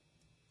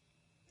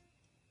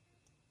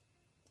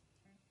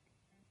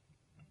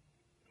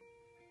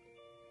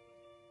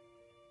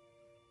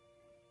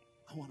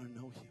 I want to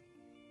know you.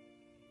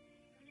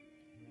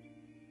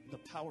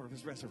 power of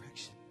his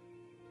resurrection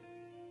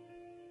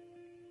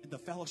and the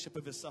fellowship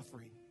of his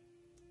suffering.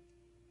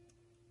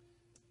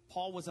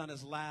 Paul was on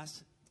his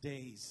last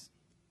days.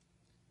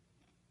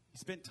 He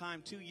spent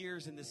 2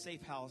 years in this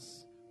safe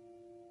house,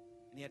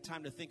 and he had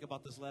time to think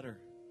about this letter.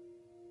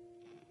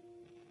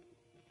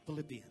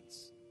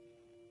 Philippians.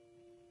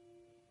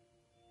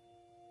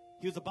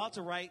 He was about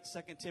to write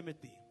 2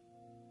 Timothy.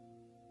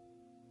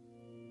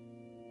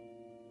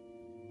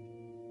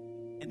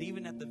 And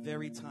even at the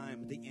very time,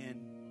 at the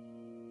end,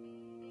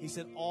 he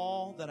said,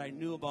 all that I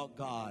knew about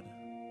God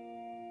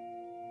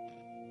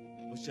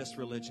was just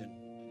religion.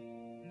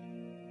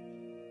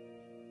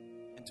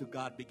 Until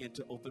God began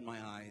to open my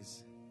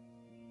eyes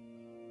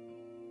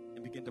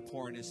and begin to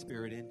pour in his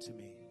Spirit into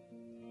me.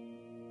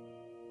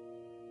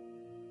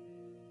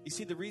 You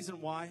see, the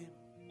reason why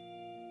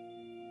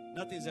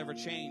nothing's ever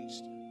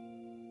changed,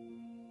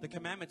 the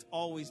commandment's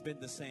always been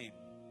the same.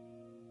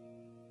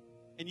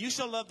 And you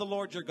shall love the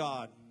Lord your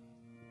God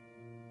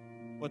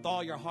with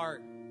all your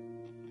heart,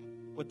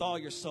 with all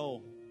your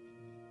soul,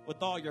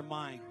 with all your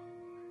mind,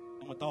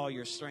 and with all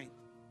your strength.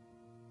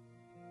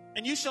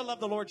 And you shall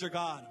love the Lord your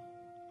God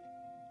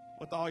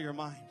with all your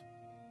mind,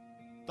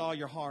 with all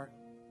your heart,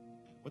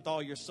 with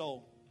all your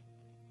soul,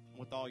 and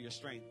with all your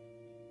strength.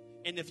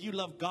 And if you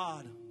love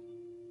God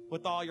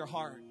with all your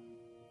heart,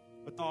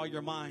 with all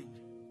your mind,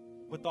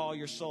 with all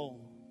your soul,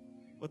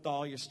 with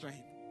all your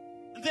strength,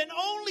 then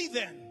only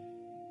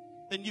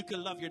then you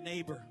can love your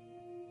neighbor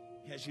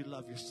as you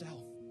love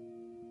yourself.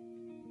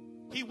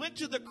 He went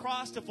to the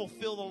cross to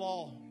fulfill the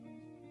law.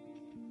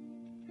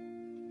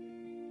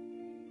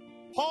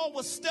 Paul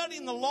was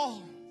studying the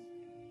law.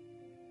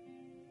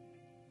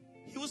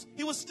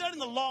 He was studying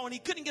the law, and he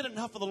couldn't get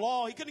enough of the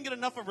law. He couldn't get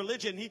enough of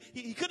religion.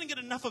 He couldn't get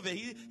enough of it.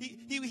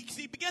 He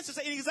begins to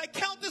say, he's like,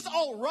 count this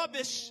all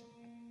rubbish,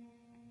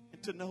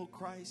 and to know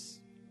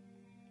Christ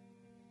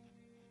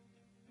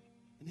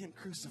and him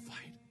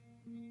crucified.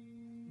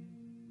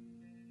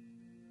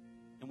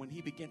 And when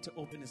he began to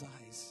open his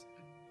eyes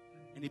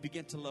and he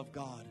began to love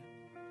God,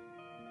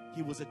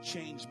 he was a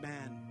changed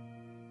man.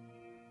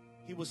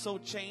 He was so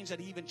changed that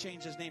he even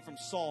changed his name from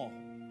Saul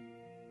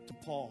to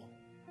Paul.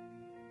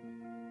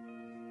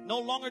 No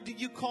longer do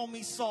you call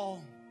me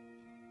Saul,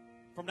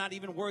 for I'm not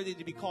even worthy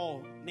to be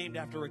called, named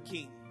after a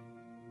king.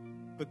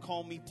 But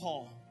call me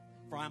Paul,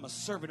 for I'm a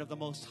servant of the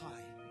Most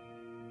High.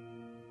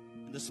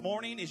 And this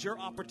morning is your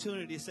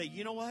opportunity to say,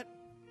 you know what?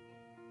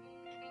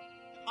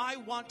 I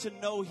want to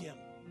know him.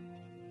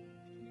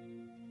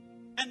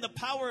 And the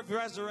power of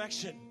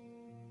resurrection.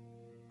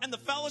 And the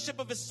fellowship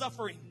of his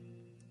suffering.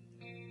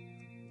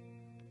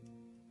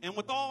 And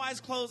with all eyes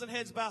closed and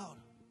heads bowed,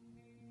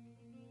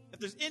 if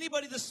there's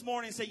anybody this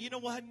morning say, you know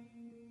what?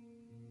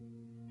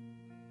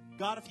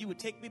 God, if you would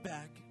take me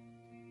back,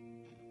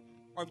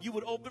 or if you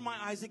would open my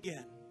eyes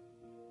again,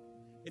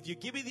 if you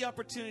give me the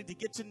opportunity to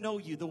get to know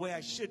you the way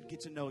I should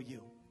get to know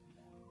you,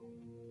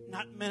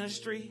 not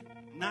ministry,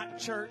 not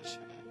church,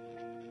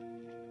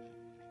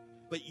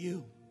 but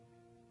you.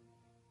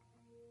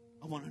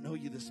 I want to know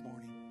you this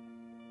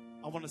morning.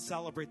 I want to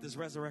celebrate this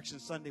Resurrection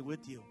Sunday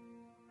with you.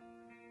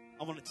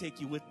 I want to take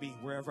you with me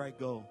wherever I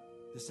go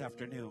this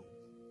afternoon.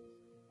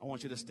 I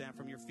want you to stand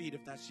from your feet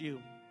if that's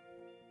you.